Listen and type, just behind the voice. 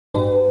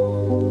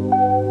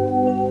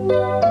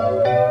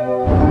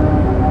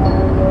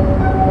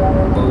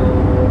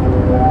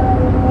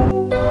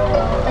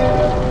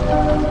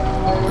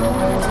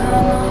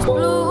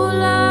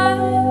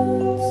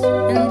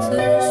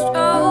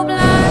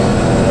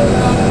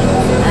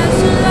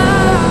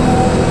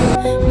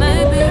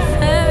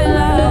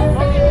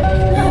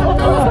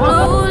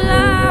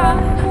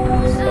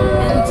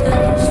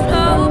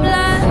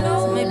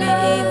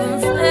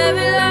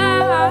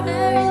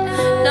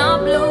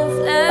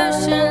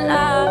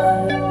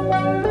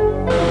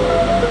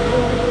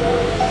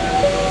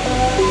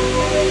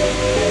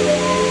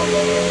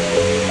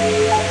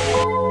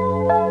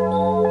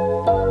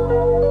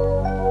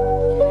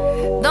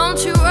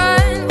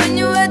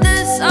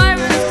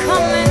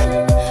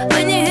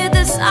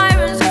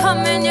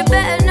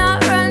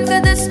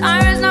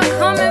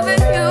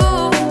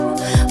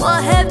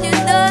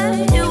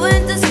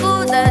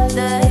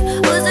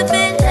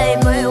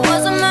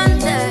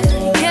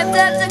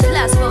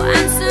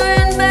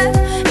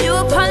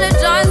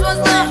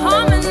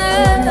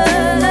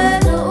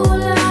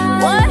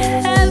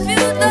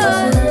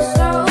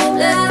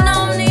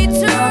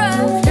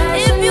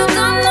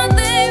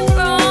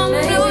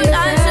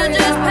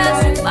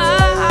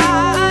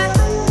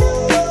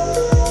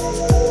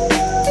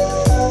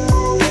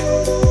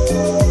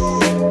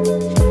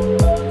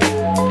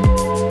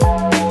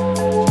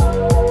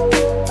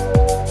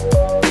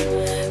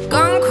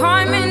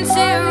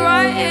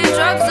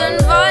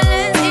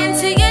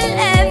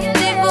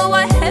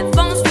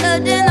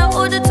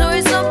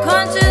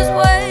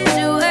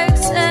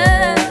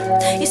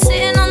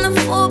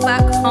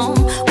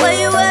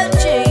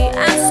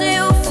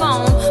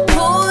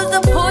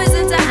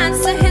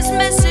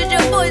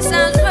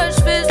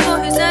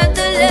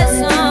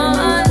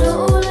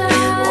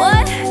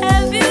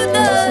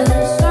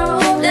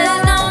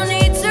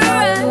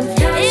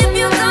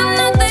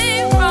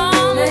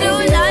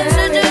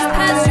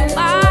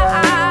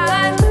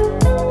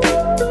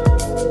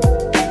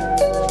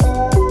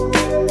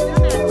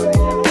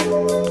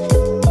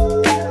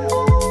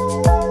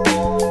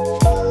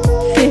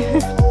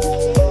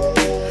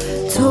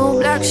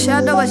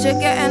as you're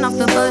getting off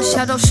the bus.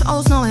 Shadow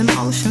shows no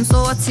emotion,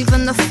 so what's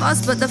even the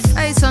fuss? But the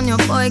face on your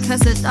boy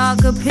casts a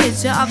darker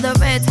picture of the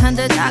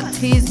red-handed act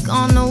he's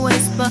gonna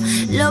whisper.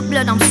 Lil'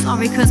 blood, I'm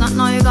sorry, cause I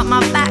know you got my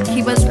back.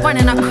 He was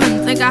running, I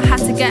couldn't think I had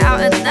to get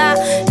out of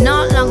that.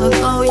 Not long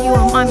ago, you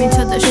remind me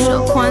to the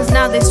shook ones.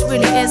 Now this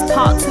really is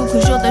part 2,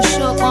 cause you're the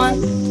shook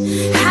one.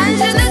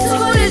 Hands in the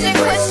tool as you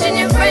question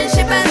your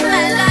friendship as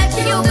man. Like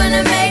you're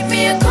gonna make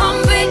me a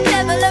convict.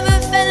 Level of a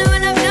felon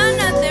when I've done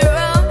nothing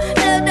wrong.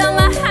 Blood on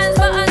my hands,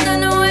 but I don't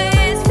know where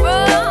it's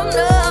from.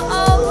 No,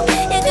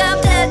 you got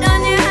blood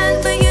on your hands,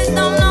 but you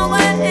don't know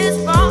where it's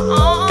from.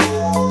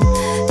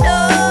 No,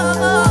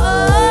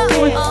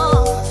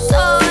 so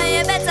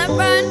you better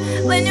run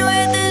when you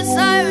hear the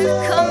sirens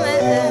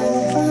coming.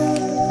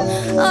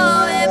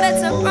 Oh, you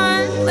better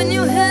run when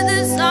you hear the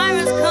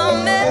sirens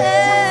coming.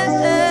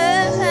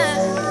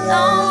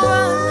 Don't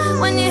run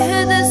when you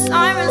hear the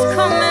sirens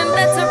coming.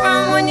 Better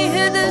run when you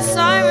hear the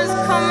sirens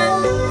coming.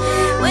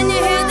 When you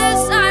hear the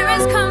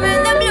sirens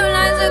coming, the blue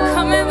lights are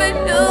coming for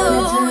you.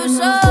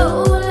 So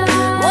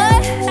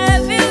what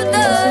have you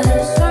done?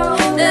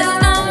 There's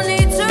no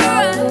need to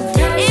run.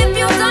 If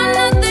you've done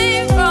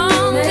nothing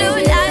wrong, blue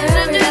lights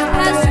are just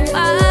passing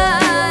by.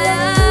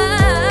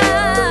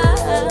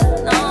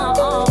 No,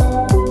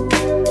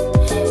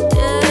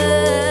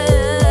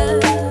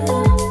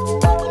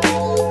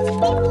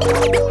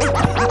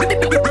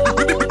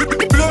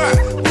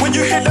 When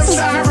you hear them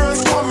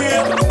sirens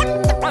coming,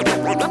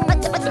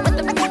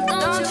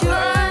 don't you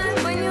run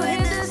when you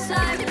hear the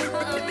sirens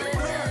coming.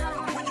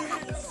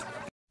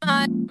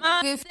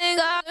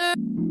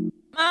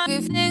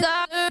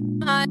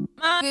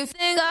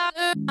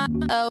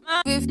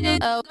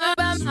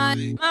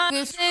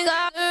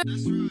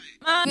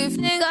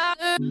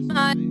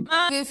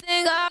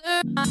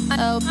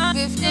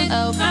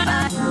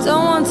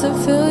 Don't want to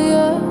feel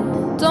you,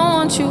 don't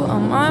want you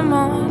on my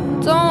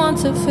mind. Don't want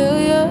to feel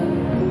you,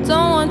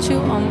 don't want you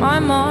on my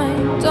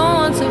mind. Don't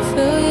want to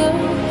feel you,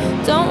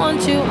 don't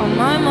want you on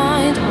my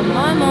mind, on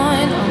my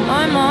mind, on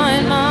my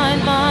mind,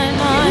 mind, mind,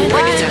 mind.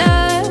 Right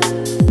now,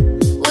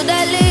 would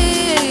I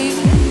leave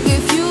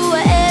if you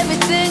were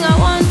everything I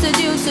wanted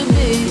you to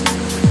be?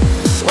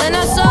 When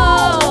I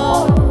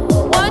saw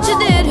what you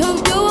did, who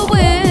you were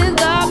with,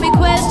 got me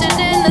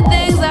questioning the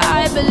things that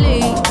I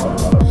believe.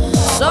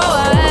 So I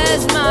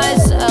asked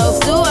myself,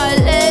 do I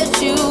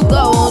let you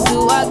go?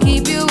 Do I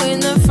keep you in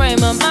the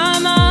frame of my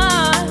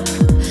mind?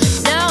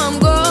 Now I'm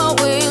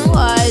growing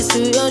wise to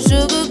your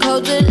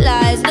sugar-coated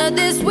lies.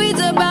 Nothing sweet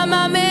about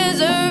my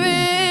misery.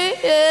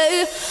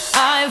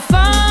 I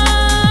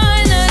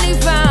finally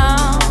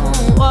found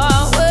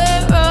what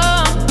went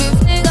wrong.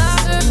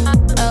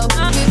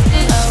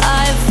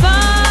 I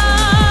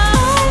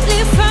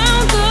finally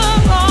found the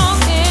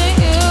wrong in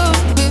you.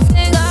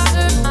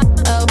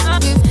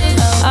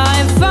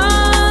 I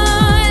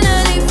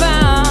finally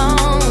found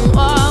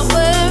what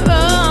went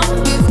wrong.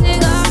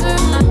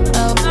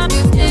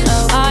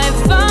 I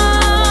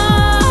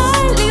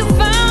finally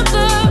found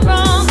the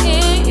wrong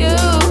in you.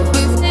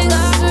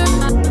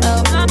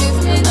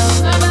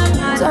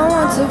 Don't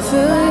want to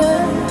feel you,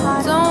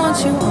 don't want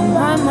you on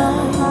my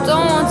mind.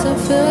 Don't want to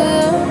feel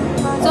you,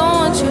 don't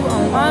want you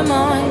on my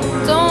mind.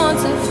 Don't want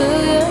to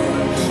feel you,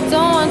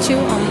 don't want you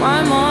on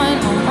my mind,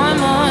 on my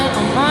mind,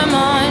 on my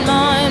mind,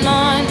 mind,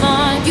 mind,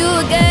 mind. You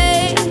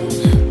again,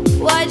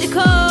 why'd you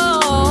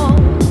call?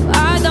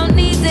 I don't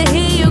need to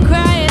hear you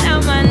crying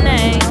out my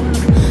name.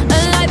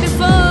 Unlike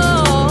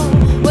before,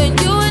 when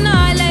you and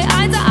I lay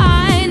eye to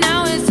eye,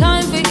 now it's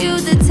time for you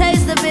to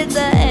taste the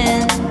bitter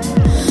end.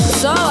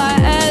 So I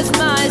ask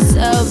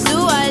myself, do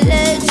I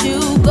let you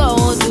go?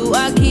 Do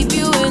I keep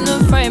you in the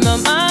frame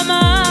of my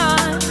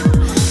mind?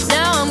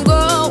 Now I'm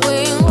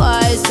growing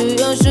wise to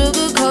your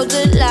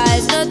sugar-coated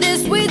lies. Nothing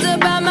sweet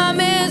about my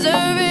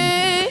misery.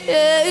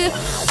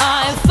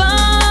 I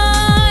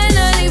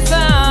finally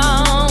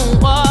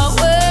found what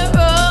went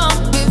wrong.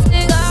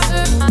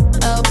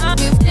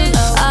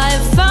 I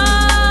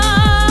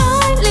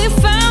finally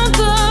found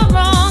the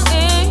wrong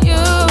in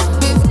you.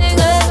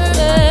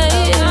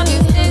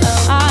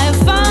 I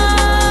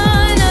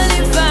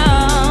finally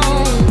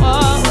found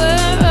what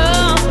went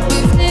wrong.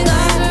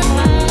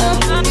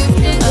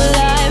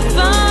 I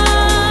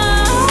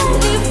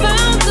finally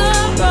found the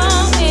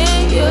wrong in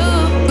you.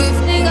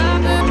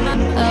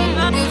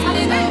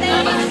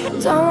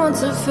 Don't want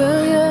to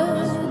feel you,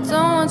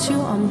 don't want you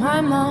on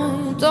my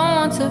mind. Don't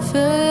want to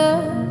feel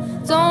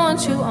you, don't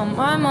want you on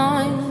my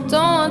mind.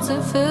 Don't want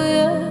to feel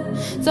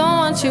you, don't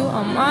want you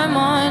on my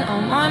mind,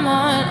 on my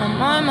mind, on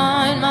my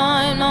mind,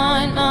 mind,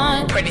 mind,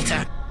 mind.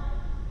 Predator.